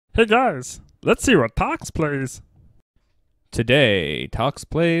Hey guys, let's see what Tox plays. Today, Tox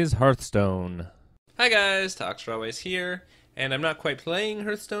plays Hearthstone. Hi guys, Tox.Plays here, and I'm not quite playing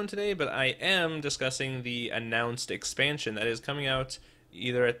Hearthstone today, but I am discussing the announced expansion that is coming out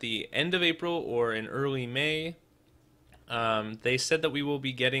either at the end of April or in early May. They said that we will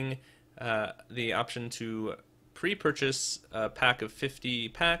be getting the option to pre-purchase a pack of 50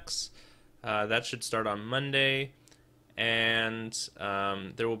 packs. That should start on Monday, and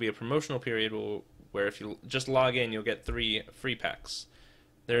there will be a promotional period where if you just log in, you'll get 3 free packs.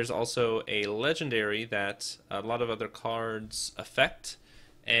 There's also a legendary that a lot of other cards affect,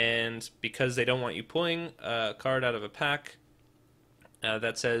 and because they don't want you pulling a card out of a pack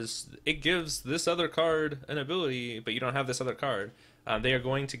that says it gives this other card an ability, but you don't have this other card, they are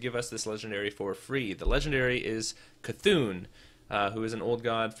going to give us this legendary for free. The legendary is Cthulhu, who is an old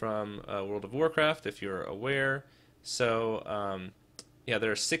god from World of Warcraft, if you're aware. So, yeah,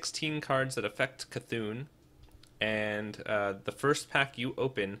 there are 16 cards that affect Cthulhu, and the first pack you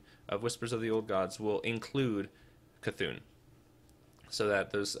open of Whispers of the Old Gods will include Cthulhu, so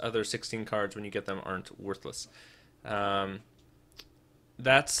that those other 16 cards, when you get them, aren't worthless. Um,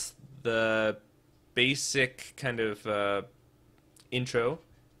 that's the basic kind of intro,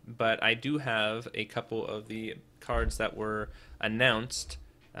 but I do have a couple of the cards that were announced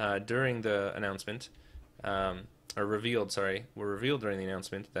during the announcement, or revealed, sorry, were revealed during the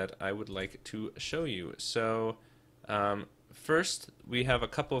announcement that I would like to show you. So, first, we have a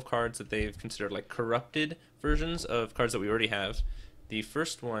couple of cards that they've considered like corrupted versions of cards that we already have. The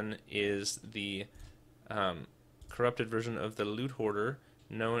first one is the corrupted version of the Loot Hoarder,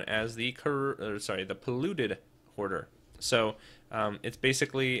 known as the the Polluted Hoarder. So it's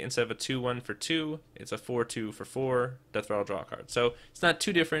basically, instead of a 2/1 for 2, it's a 4/2 for 4 death rattle draw card. So it's not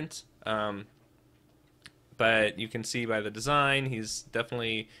too different, but you can see by the design, he's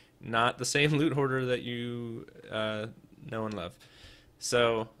definitely not the same Loot Hoarder that you know and love.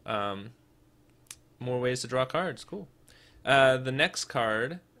 So more ways to draw cards, cool. The next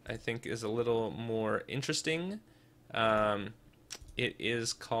card I think is a little more interesting. It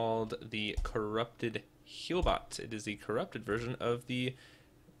is called the Corrupted Healbot. It is the corrupted version of the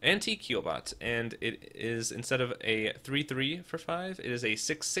Antique Healbot, and it is, instead of a 3/3 for 5, it is a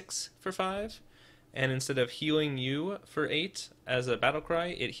 6/6 for 5. And instead of healing you for 8 as a battle cry,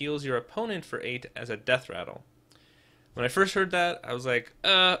 it heals your opponent for 8 as a death rattle. When I first heard that, I was like,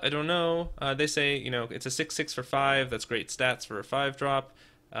 I don't know. They say, it's a 6/6 for 5. That's great stats for a 5 drop.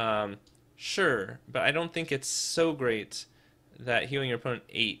 Sure, but I don't think it's so great that healing your opponent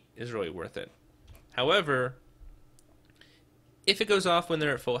 8 is really worth it. However, if it goes off when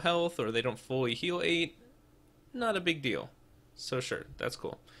they're at full health or they don't fully heal 8, not a big deal. So sure, that's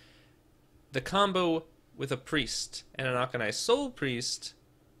cool. The combo with a priest and an Akanai Soul Priest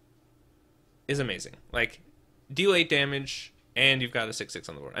is amazing. Like, deal 8 damage and you've got a 6/6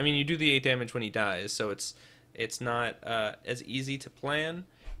 on the board. I mean, you do the 8 damage when he dies, so it's not as easy to plan.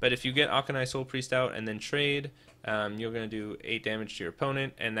 But if you get Akanai Soul Priest out and then trade, you're going to do 8 damage to your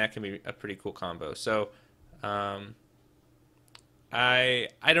opponent, and that can be a pretty cool combo. So, I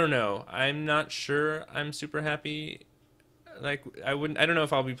don't know. I'm not sure I'm super happy. Like, I don't know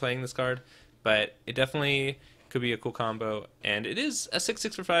if I'll be playing this card, but it definitely could be a cool combo. And it is a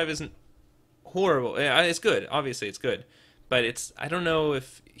 6/6 for 5 isn't horrible. It's good. Obviously, it's good. But I don't know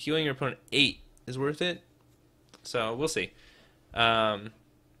if healing your opponent 8 is worth it. So, we'll see.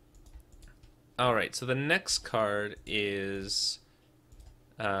 Alright, so the next card is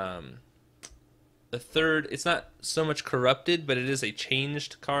the third. It's not so much corrupted, but it is a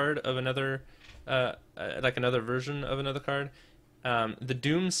changed card of another, like another version of another card. The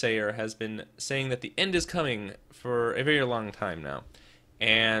Doomsayer has been saying that the end is coming for a very long time now.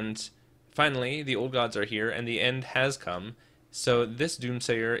 And finally, the old gods are here, and the end has come. So this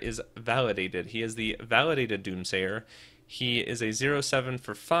Doomsayer is validated. He is the validated Doomsayer. He is a 0/7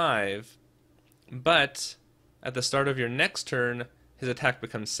 for 5, but at the start of your next turn, his attack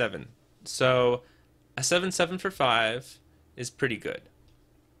becomes 7. So a 7/7 for 5 is pretty good,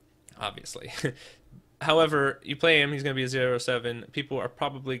 obviously. However, you play him, he's going to be a 0/7. People are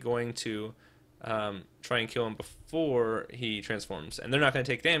probably going to try and kill him before he transforms, and they're not going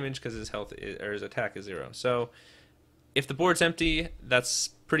to take damage because his health or his attack is 0. So if the board's empty, that's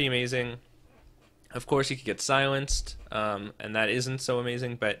pretty amazing. Of course, he could get silenced, and that isn't so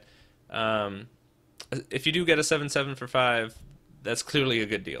amazing, but if you do get a 7/7 for 5, that's clearly a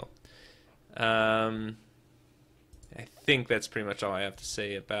good deal. I think that's pretty much all I have to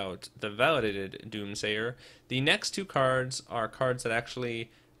say about the validated Doomsayer. The next 2 cards are cards that actually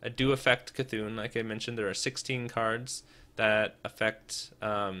do affect Cthulhu. Like I mentioned, there are 16 cards that affect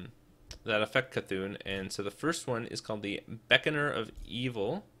Cthulhu. And so the first one is called the Beckoner of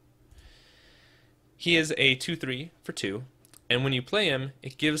Evil. He is a 2/3 for 2, and when you play him,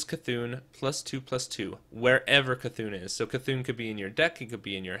 it gives Cthulhu +2/+2 wherever Cthulhu is. So Cthulhu could be in your deck, he could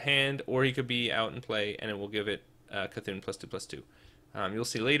be in your hand, or he could be out in play, and it will give it Cthulhu +2/+2. You'll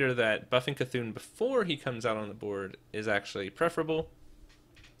see later that buffing Cthulhu before he comes out on the board is actually preferable.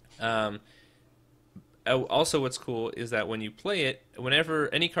 Also, what's cool is that when you play it, whenever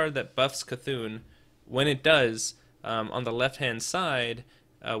any card that buffs Cthulhu, when it does, on the left-hand side,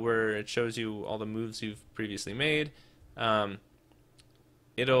 where it shows you all the moves you've previously made,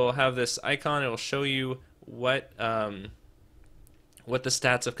 it'll have this icon. It'll show you what the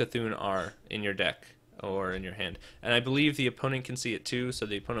stats of Cthulhu are in your deck or in your hand. And I believe the opponent can see it too, so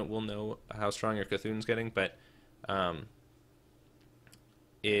the opponent will know how strong your Cthulhu's getting. But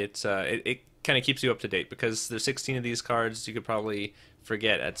it kind of keeps you up to date, because there's 16 of these cards. You could probably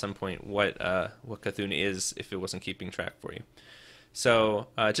forget at some point what Cthulhu is if it wasn't keeping track for you. So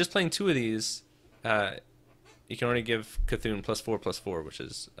just playing 2 of these, you can already give Cthulhu +4/+4, which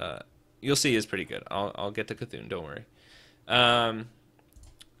is you'll see is pretty good. I'll get to Cthulhu, don't worry.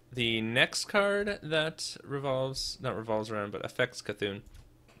 The next card that not revolves around, but affects Cthulhu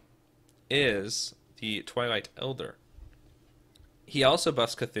is the Twilight Elder. He also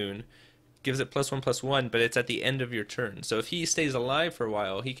buffs Cthulhu, gives it +1/+1, but it's at the end of your turn. So if he stays alive for a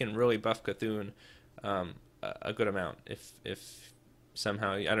while, he can really buff Cthulhu a good amount. If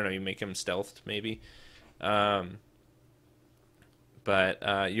somehow, I don't know, you make him stealthed maybe. But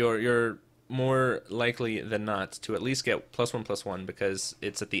you're more likely than not to at least get +1/+1, because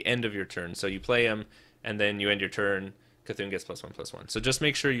it's at the end of your turn. So you play him, and then you end your turn, Cthulhu gets +1/+1. So just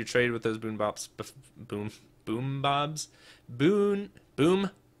make sure you trade with those boom bots.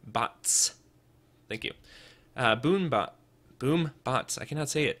 Thank you. Boom bots. I cannot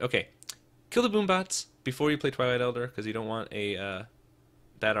say it. Okay. Kill the boom bots before you play Twilight Elder, because you don't want that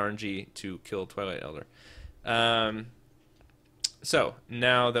RNG to kill Twilight Elder. So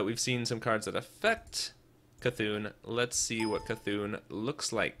now that we've seen some cards that affect Cthulhu, let's see what Cthulhu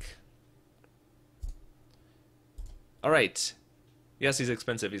looks like. All right. Yes, he's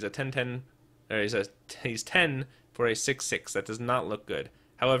expensive. He's a 10/10, or he's 10 for a 6/6. That does not look good.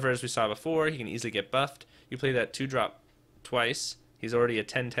 However, as we saw before, he can easily get buffed. You play that 2-drop twice, he's already a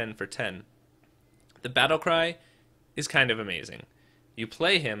 10/10 for 10. The battle cry is kind of amazing. You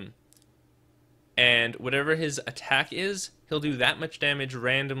play him, and whatever his attack is, he'll do that much damage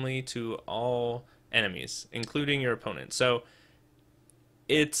randomly to all enemies, including your opponent. So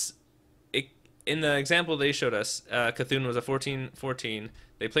in the example they showed us, Cthulhu was a 14/14.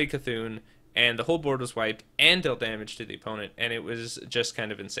 They played Cthulhu, and the whole board was wiped and dealt damage to the opponent, and it was just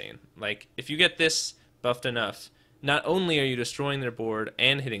kind of insane. Like, if you get this buffed enough, not only are you destroying their board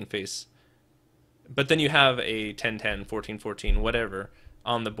and hitting face, but then you have a 10/10, 14/14, whatever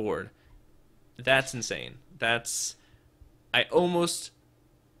on the board. That's insane. I almost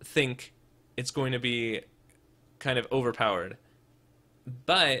think it's going to be kind of overpowered,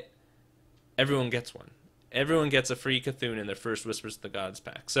 but everyone gets one. Everyone gets a free Cthulhu in their first Whispers of the Gods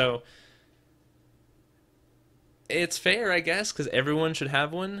pack. So it's fair, I guess, because everyone should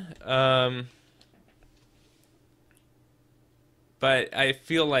have one. But I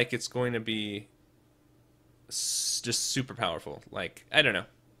feel like it's going to be just super powerful. Like, I don't know.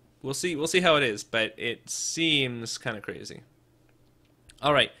 We'll see how it is, but it seems kind of crazy.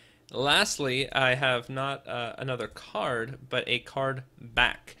 All right. Lastly, I have not another card, but a card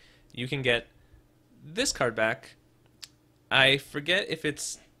back. You can get this card back. I forget if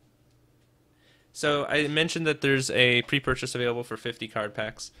it's... So I mentioned that there's a pre-purchase available for 50 card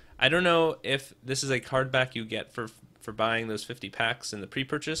packs. I don't know if this is a card back you get for buying those 50 packs in the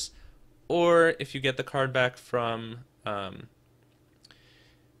pre-purchase, or if you get the card back from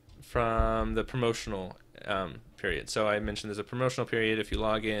the promotional period. So I mentioned there's a promotional period. If you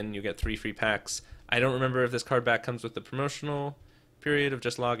log in, you get 3 free packs. I don't remember if this card back comes with the promotional period of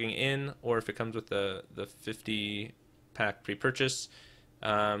just logging in, or if it comes with the 50 pack pre-purchase.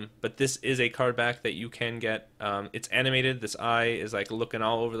 But this is a card back that you can get. It's animated. This eye is like looking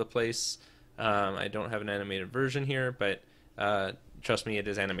all over the place. I don't have an animated version here, but trust me, it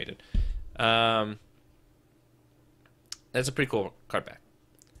is animated. That's a pretty cool card back.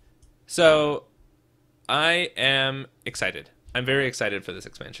 So I am excited. I'm very excited for this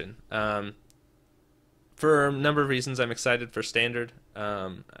expansion. For a number of reasons, I'm excited for Standard.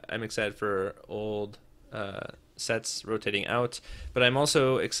 I'm excited for old sets rotating out, but I'm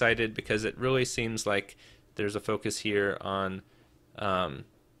also excited because it really seems like there's a focus here on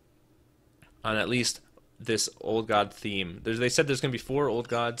at least this old god theme. They said there's going to be 4 old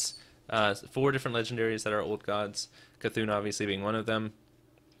gods, 4 different legendaries that are old gods, Cthulhu obviously being one of them.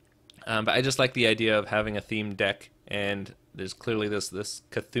 But I just like the idea of having a themed deck, and there's clearly this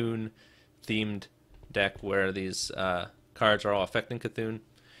Cthulhu themed deck where these cards are all affecting Cthulhu.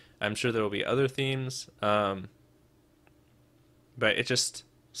 I'm sure there will be other themes, but it just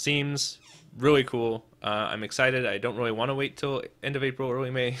seems really cool. I'm excited. I don't really want to wait till end of April, early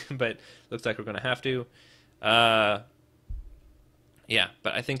May, but looks like we're going to have to. Yeah,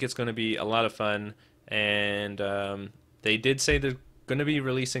 but I think it's going to be a lot of fun, and they did say they're going to be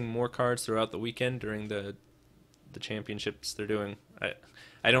releasing more cards throughout the weekend during the championships they're doing.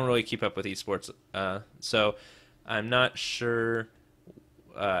 I don't really keep up with esports, so I'm not sure.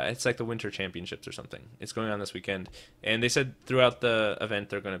 It's like the Winter Championships or something. It's going on this weekend, and they said throughout the event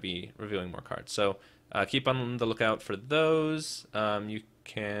they're going to be revealing more cards. So keep on the lookout for those. You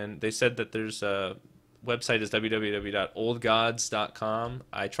can. They said that there's a website is www.oldgods.com.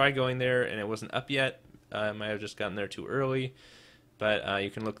 I tried going there and it wasn't up yet. I might have just gotten there too early, but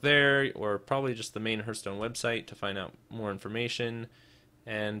you can look there, or probably just the main Hearthstone website to find out more information.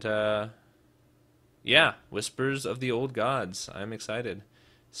 And yeah, Whispers of the Old Gods. I'm excited.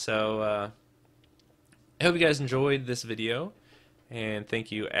 So I hope you guys enjoyed this video, and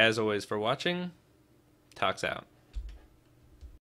thank you as always for watching. Tox out.